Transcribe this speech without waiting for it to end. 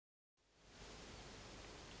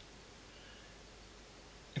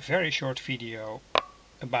very short video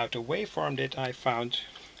about a waveform that I found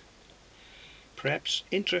perhaps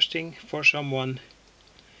interesting for someone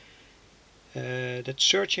that's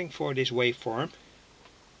searching for this waveform.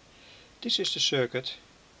 This is the circuit.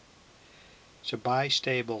 It's a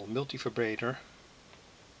bistable multivibrator,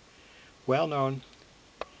 well known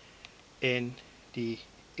in the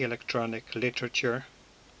electronic literature,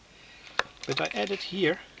 but I added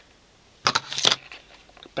here a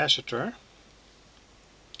capacitor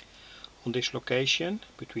on this location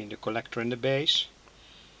between the collector and the base,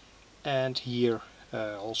 and here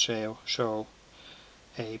also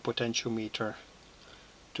a potentiometer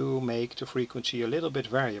to make the frequency a little bit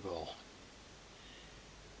variable.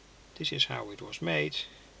 This is how it was made,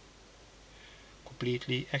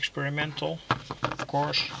 completely experimental, of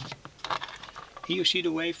course. Here you see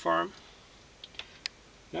the waveform.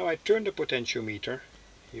 Now I turn the potentiometer,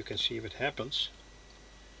 you can see what happens.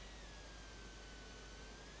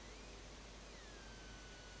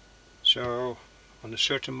 So on a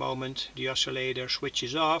certain moment the oscillator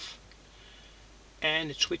switches off and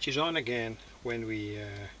it switches on again when we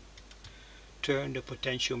turn the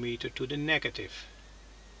potentiometer to the negative.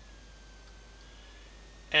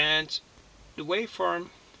 And the waveform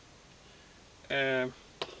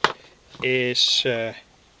is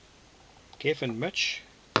given much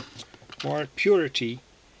more purity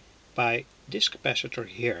by this capacitor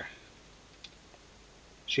here,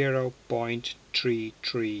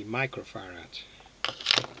 0.33 microfarad.